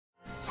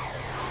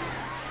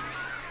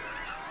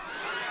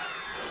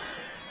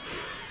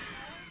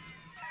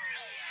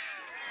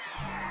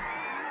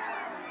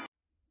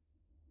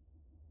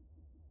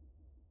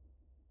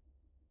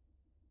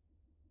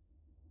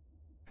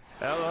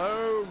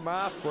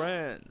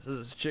friends, this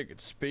is Chicken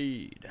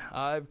Speed.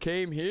 I've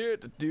came here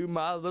to do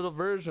my little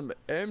version of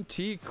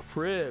MTV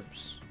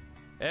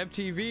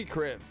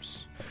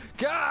Cribs.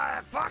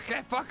 God, fuck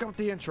up with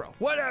the intro.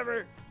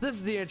 Whatever, this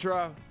is the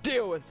intro,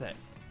 deal with it.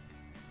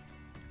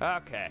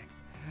 Okay.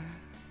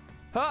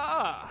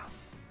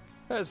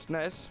 That's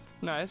nice,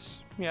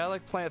 Yeah, I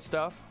like plant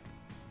stuff.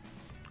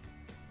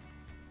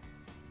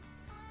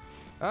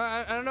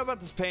 I don't know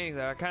about this painting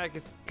though, it kind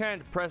of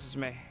depresses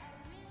me.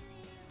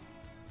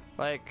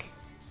 Like,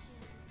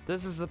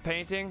 this is the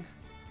painting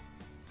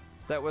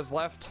that was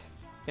left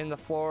in the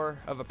floor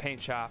of a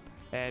paint shop,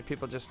 and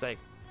people just like,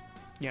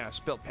 you know,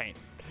 spilled paint.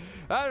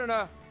 I don't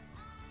know.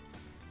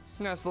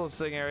 Nice little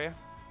sitting area.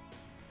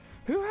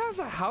 Who has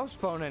a house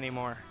phone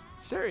anymore?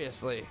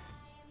 Seriously.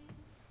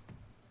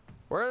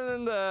 We're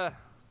in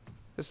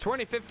it's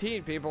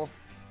 2015, people.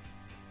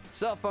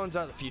 Cell phones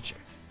are the future.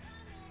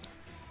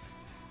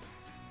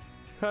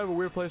 Kind of a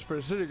weird place for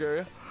a sitting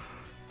area.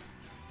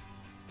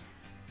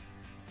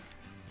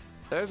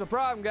 There's a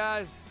problem,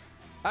 guys.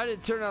 I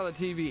didn't turn on the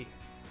TV.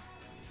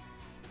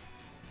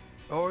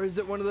 Or is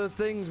it one of those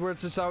things where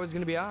it's just always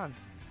going to be on?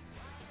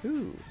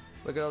 Ooh,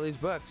 look at all these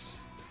books.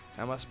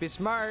 I must be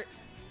smart.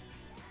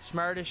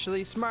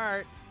 Smartishly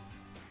smart.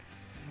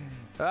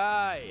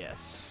 Ah,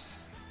 yes.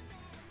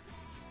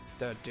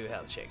 Don't do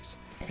health shakes.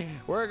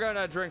 We're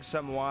gonna drink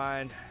some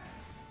wine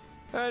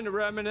and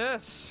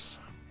reminisce.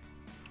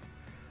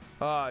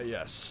 Ah,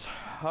 yes.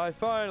 I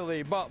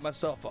finally bought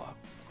myself a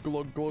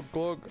glug glug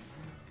glug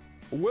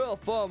well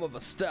form of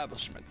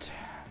establishment.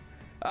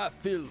 I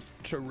feel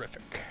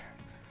terrific.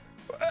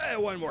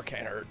 One more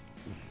can't hurt.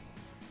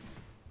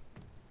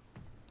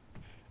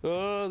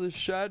 Oh, the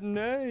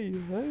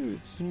Chardonnay. Oh,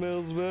 it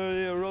smells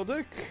very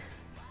erotic.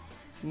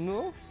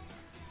 No?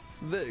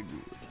 Very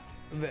good.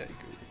 Very good.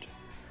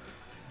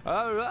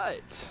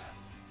 Alright.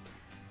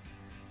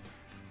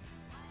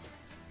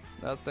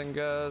 Nothing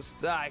goes.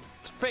 Ah,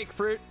 it's fake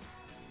fruit.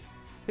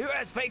 Who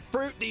has fake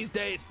fruit these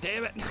days?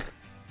 Damn it.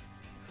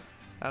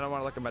 I don't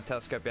want to look at my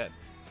telescope yet.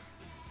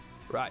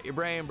 Right, your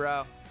brain,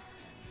 bro.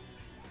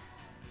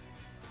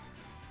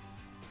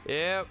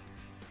 Yep.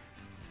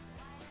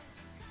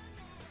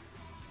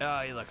 Oh,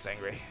 he looks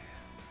angry.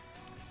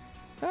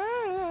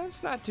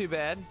 It's not too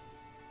bad.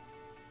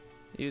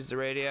 Use the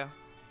radio.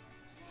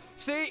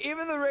 See,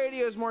 even the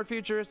radio is more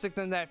futuristic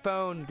than that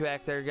phone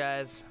back there,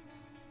 guys.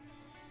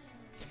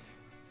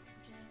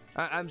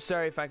 I'm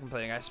sorry if I'm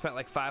complaining. I spent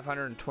like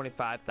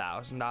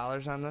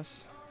 $525,000 on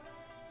this.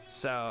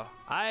 So,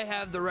 I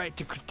have the right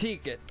to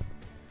critique it.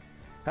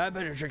 I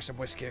better drink some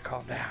whiskey to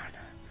calm down.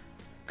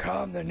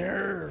 Calm the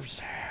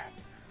nerves.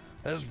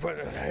 Let's put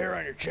a hair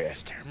on your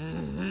chest.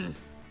 Mm-hmm.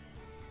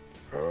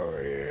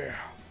 Oh, yeah.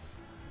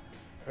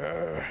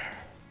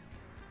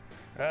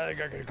 I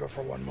think I could go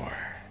for one more.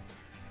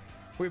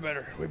 We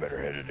better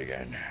hit it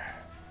again.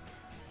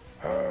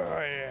 Oh,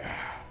 yeah.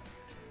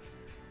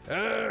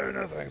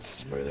 Nothing's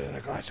smoother than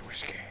a glass of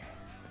whiskey.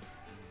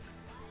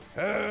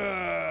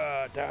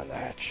 Down the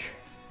hatch.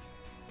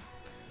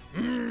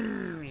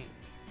 You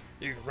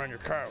can run your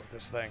car with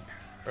this thing.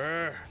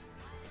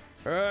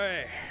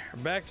 Alright,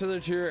 back to the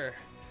chair.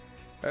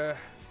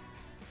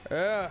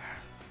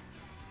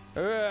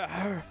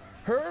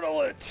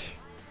 Hurdle it!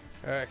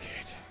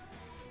 Okay.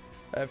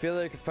 I feel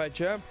like if I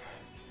jump,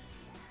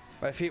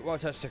 my feet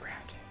won't touch the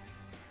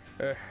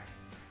ground.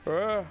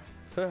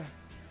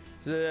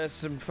 That's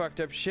some fucked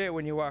up shit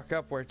when you walk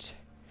upwards.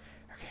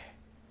 Okay.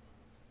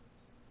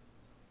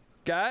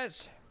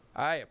 Guys,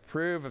 I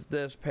approve of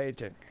this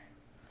painting.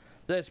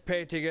 This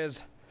painting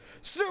is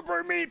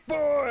super Meat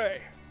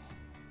Boy!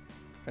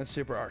 And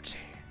super artsy.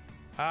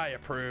 I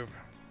approve.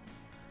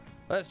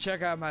 Let's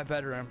check out my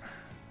bedroom.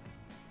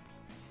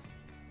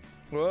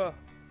 Whoa.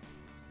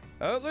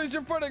 Don't lose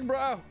your footing,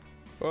 bro.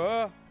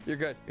 Whoa. You're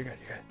good.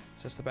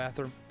 It's just the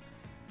bathroom.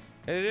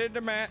 It is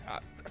the man.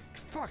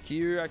 Fuck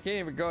you. I can't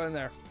even go in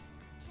there.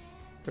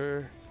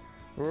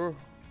 Wow.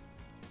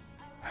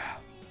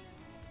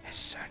 It's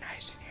so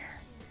nice in here.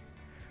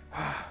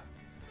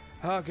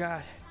 Oh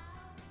God.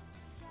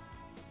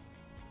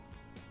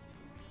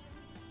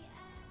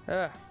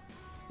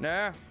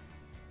 No,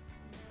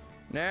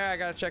 I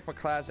gotta check my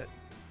closet.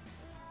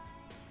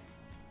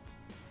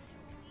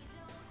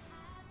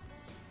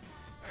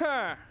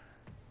 Huh.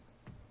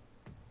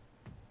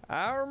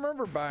 I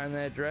remember buying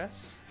that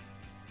dress.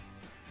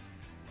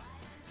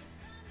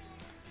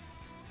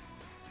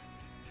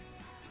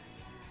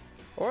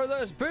 Or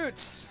those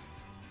boots.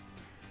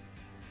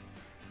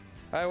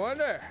 I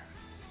wonder.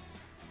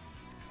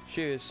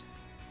 Shoes.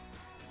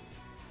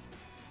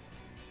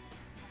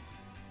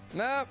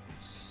 Nope.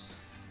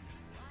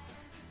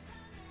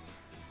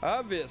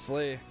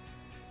 Obviously,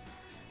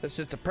 it's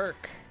just a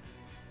perk.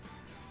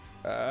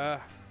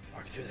 Walk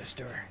through this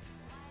door.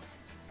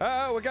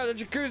 Oh, we got a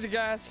jacuzzi,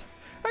 guys.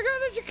 I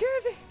got a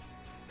jacuzzi.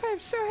 I'm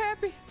so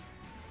happy.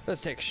 Let's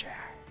take a shower.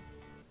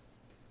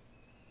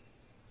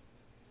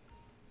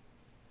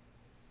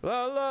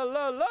 La la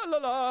la la la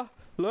la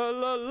la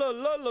la la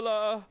la la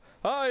la.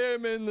 I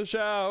am in the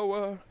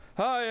shower.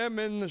 I am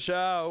in the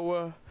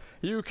shower.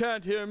 You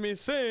can't hear me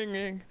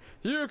singing.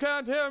 You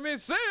can't hear me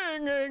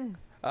singing.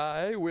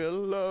 I will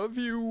love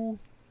you.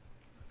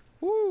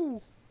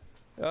 Woo.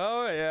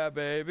 Oh yeah,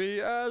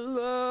 baby, I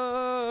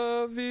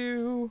love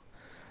you.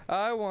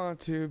 I want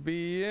to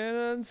be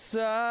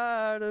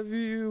inside of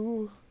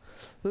you.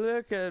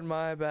 Look at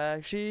my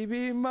back, she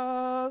be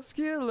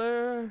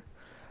muscular.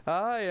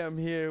 I am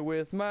here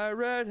with my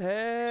red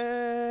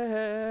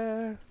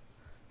hair.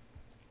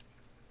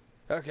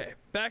 Okay,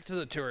 back to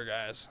the tour,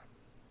 guys.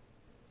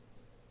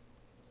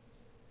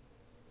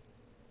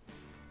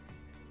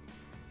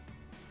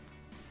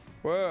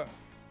 Whoa.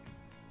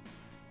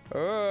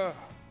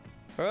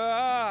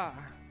 Ah.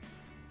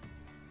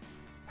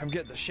 I'm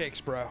getting the shakes,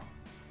 bro. You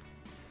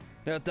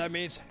know what that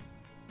means?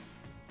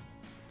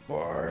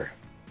 More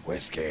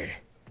whiskey.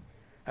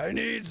 I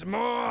need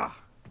more.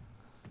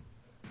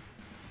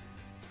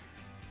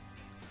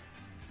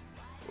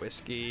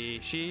 Whiskey,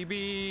 she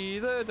be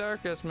the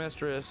darkest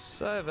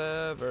mistress I've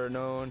ever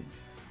known.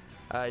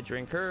 I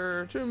drink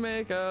her to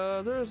make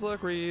others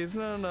look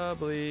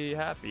reasonably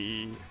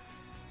happy.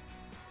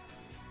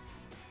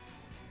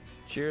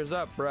 Cheers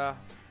up, bruh.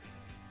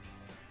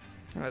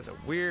 That's a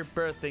weird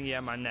bird thingy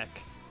on my neck.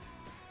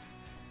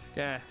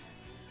 Yeah.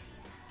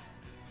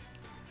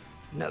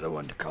 Another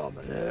one to calm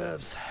my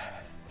nerves.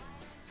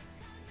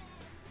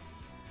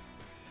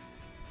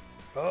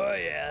 Oh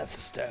yeah, that's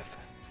the stuff.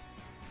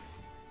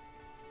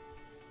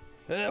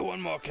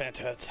 One more can't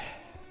hurt.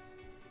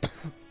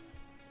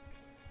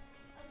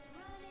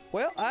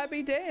 Well, I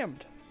be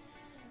damned.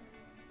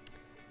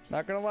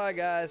 Not gonna lie,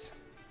 guys.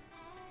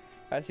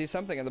 I see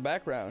something in the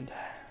background.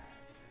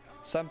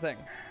 Something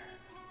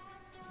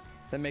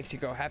that makes you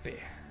go happy.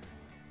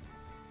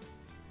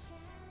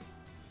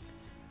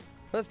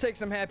 Let's take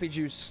some happy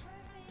juice.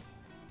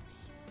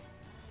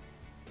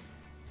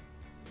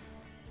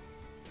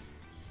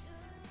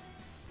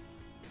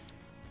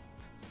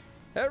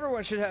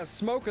 Everyone should have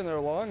smoke in their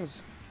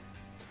lungs.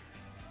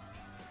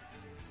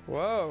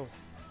 Whoa.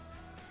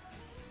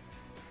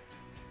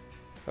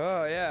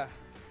 Oh yeah.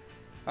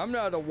 I'm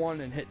not a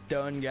one and hit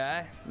done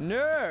guy.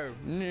 No.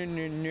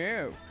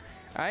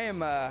 I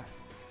am a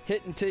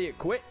hit until you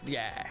quit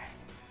guy.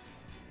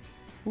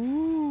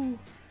 Ooh.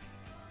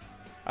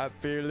 I'm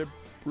feeling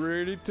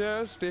pretty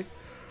thirsty.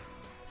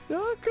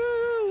 Not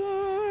gonna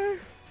lie.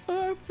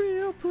 I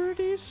feel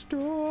pretty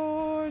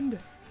stoned.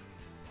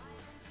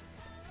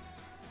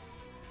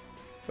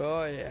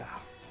 Oh yeah.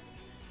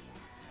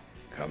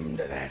 Come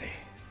to daddy.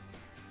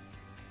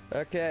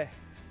 Okay.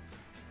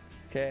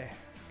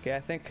 I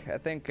think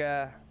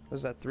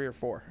was that 3 or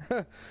 4?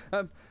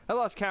 I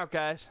lost count,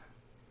 guys.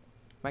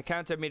 My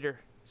counter meter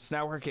is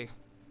now working.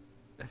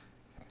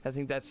 I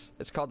think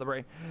it's called the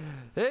brain.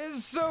 It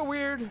is so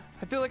weird.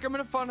 I feel like I'm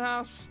in a fun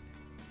house.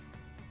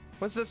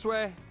 What's this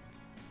way?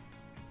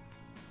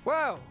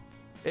 Wow.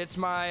 It's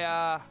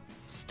my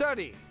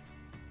study.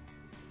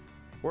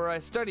 Where I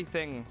study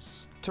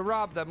things to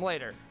rob them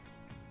later.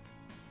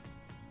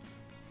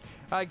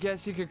 I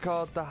guess you could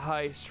call it the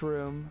heist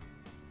room.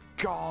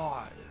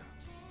 God.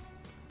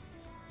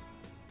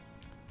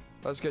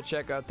 Let's go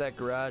check out that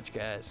garage,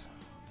 guys.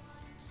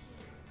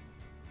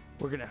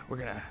 We're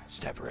gonna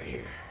step right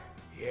here.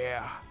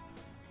 Yeah,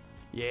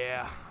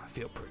 I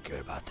feel pretty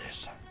good about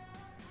this.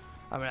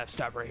 I'm gonna have to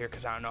stop right here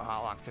because I don't know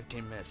how long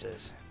 15 minutes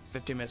is.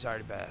 15 minutes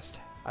already passed.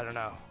 I don't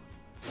know.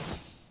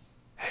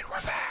 And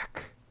we're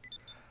back.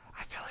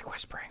 I feel like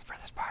whispering for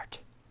this part.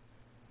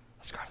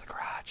 Let's go to the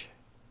garage.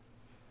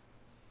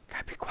 Can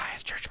I be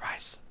quiet, church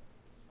mice?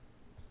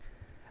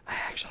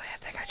 I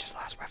think I just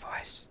lost my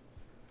voice.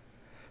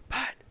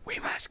 But we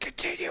must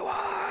continue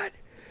on.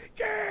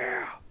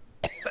 Yeah.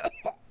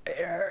 It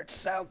hurts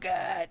so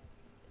good.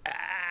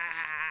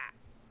 Ah.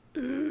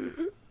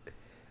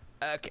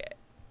 Okay.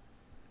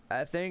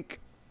 I think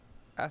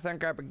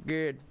I'll be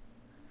good.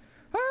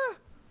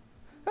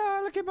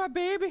 Look at my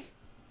baby.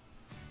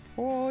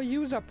 Oh,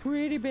 you's a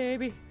pretty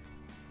baby.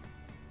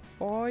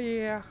 Oh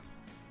yeah.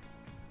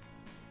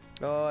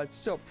 Oh, it's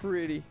so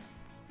pretty.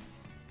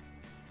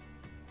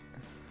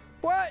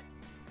 What?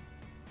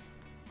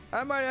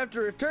 I might have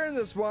to return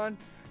this one.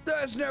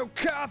 There's no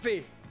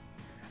coffee.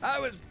 I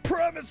was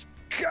promised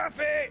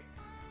coffee.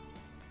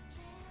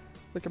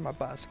 Look at my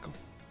bicycle.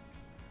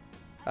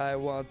 I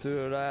want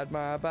to ride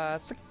my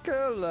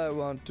bicycle. I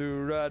want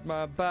to ride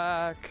my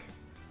bike.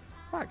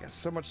 I got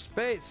so much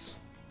space.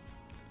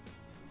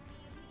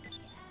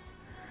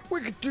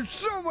 We could do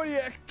so many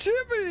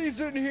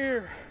activities in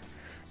here.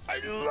 I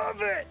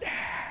love it.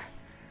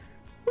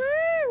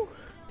 Woo!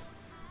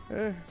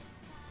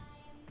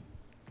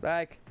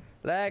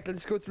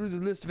 Let's go through the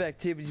list of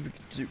activities we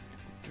can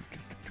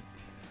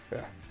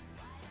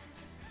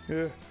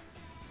do.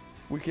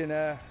 We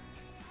can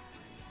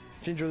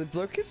gingerly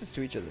blow kisses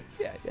to each other.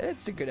 Yeah,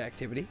 that's a good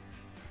activity.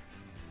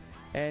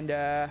 And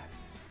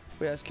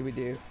what else can we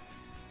do?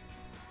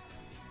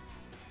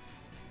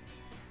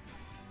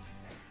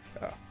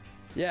 Oh,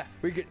 yeah,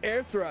 we could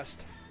air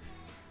thrust.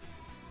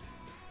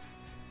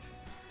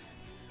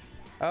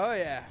 Oh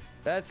yeah,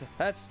 that's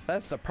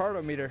the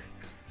partometer.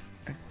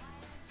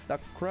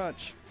 Knuckle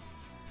crunch.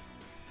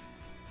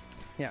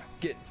 Yeah,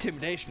 get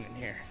intimidation in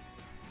here.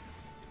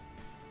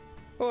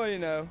 Or, you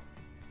know,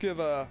 give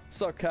a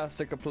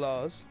sarcastic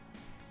applause.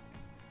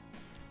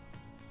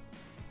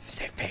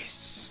 Say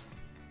face.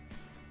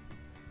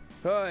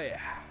 Oh,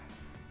 yeah.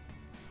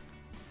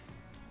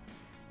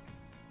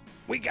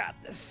 We got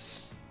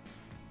this.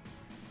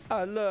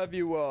 I love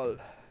you all.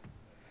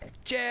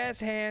 Jazz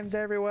hands,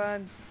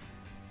 everyone.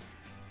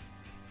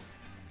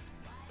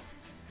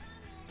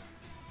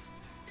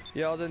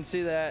 Y'all didn't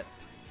see that.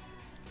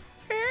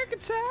 Air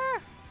guitar.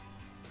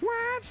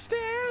 White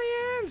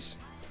stallions.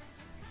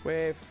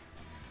 Wave.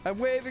 I'm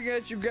waving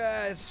at you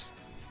guys.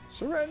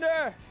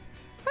 Surrender.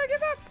 I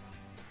give up.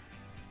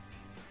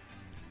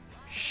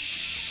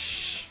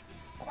 Shh.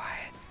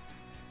 Quiet.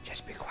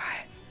 Just be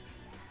quiet.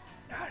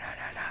 No.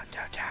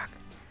 Don't talk.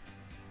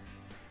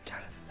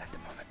 Let the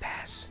moment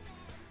pass.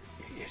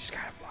 You just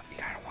gotta want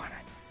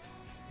it.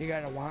 You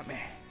gotta want me.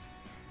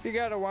 You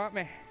gotta want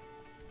me.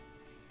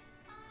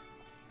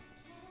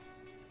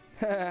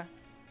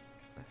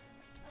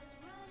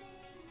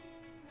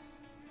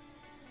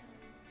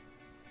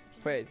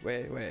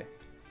 Wait.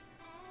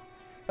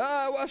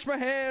 Ah, wash my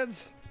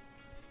hands.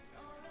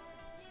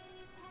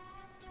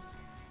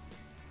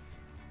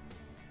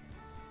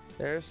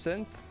 Air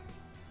synth?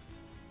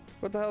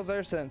 What the hell is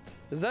air synth?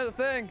 Is that a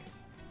thing?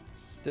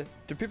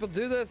 Do people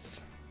do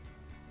this?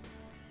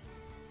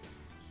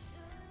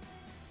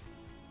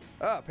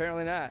 Oh,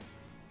 apparently not.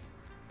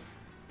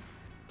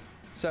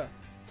 So,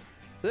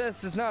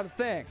 this is not a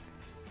thing.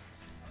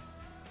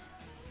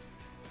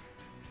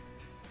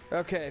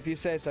 Okay, if you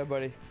say so,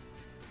 buddy.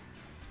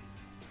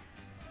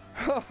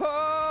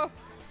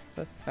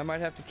 I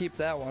might have to keep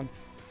that one.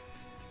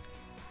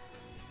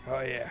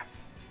 Oh, yeah.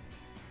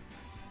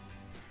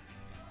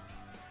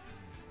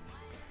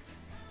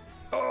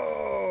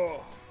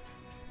 Oh!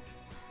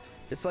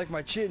 It's like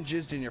my chin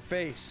jizzed in your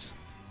face.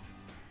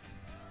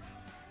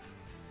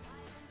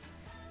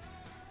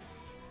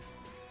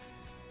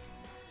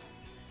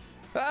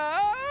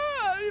 Ah!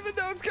 I don't even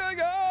know what's going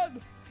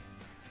on!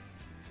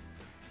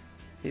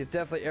 He's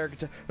definitely air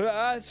guitar.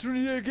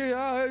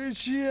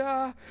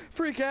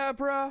 Freak out,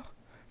 bro.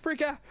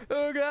 Freak out.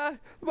 Oh, God.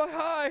 My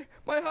high.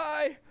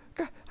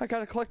 God, I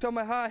gotta collect on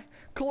my high.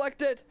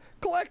 Collect it.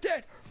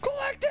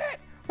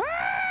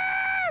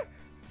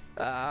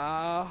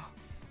 Ah!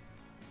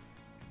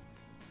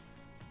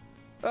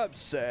 I'm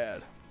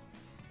sad.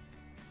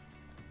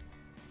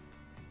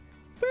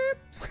 Beep.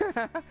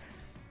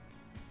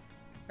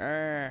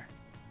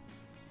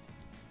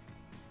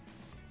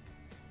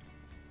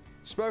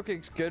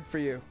 Smoking's good for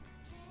you.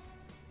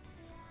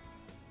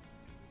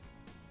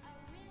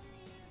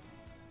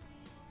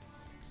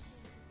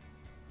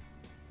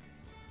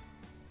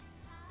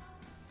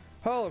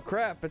 Holy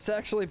crap, it's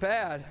actually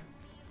bad.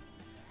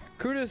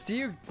 Kudos to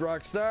you,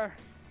 Rockstar.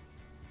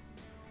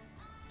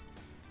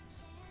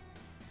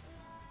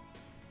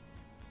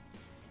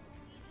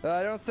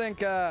 I don't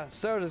think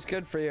soda's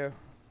good for you.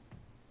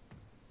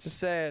 Just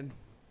saying.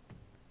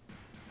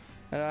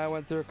 And I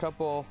went through a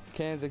couple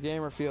cans of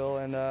Gamer Fuel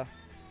and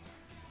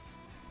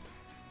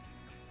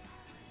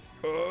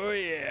oh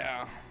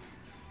yeah.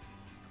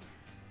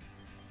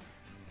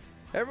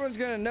 Everyone's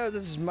gonna know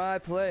this is my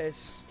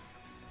place.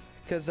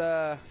 Cause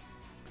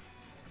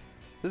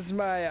this is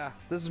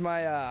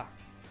my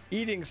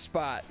eating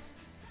spot.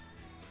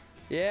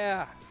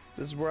 Yeah.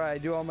 This is where I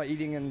do all my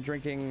eating and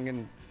drinking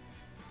and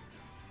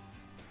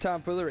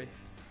tomfoolery.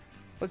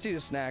 Let's eat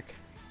a snack.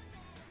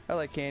 I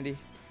like candy.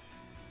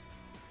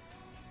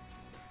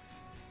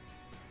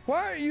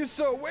 Why are you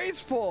so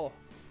wasteful?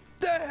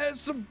 That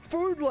has some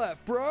food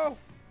left, bro.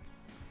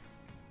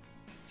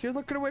 You're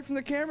looking away from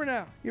the camera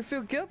now. You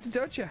feel guilty,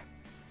 don't you?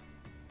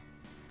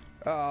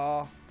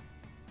 Aw.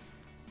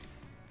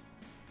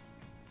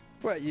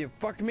 What, you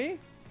fuck me?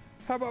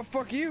 How about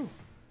fuck you?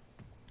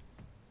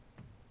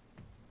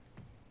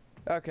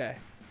 Okay.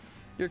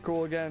 You're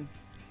cool again.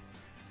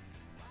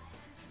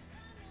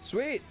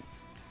 Sweet.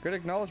 Good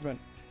acknowledgement.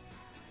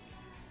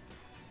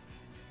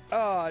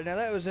 Oh, now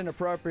that was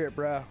inappropriate,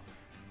 bro.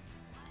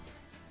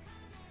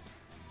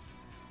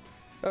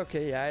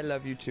 Okay, yeah, I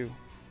love you too.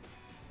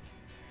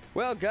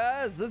 Well,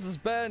 guys, this has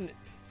been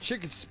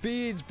Chicken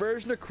Speed's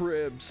version of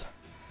Cribs.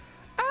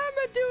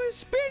 I'ma do a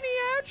spinny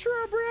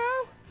outro,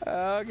 bro.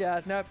 Oh,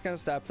 God, nope, gonna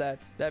stop that.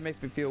 That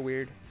makes me feel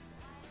weird.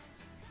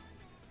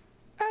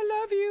 I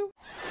love you.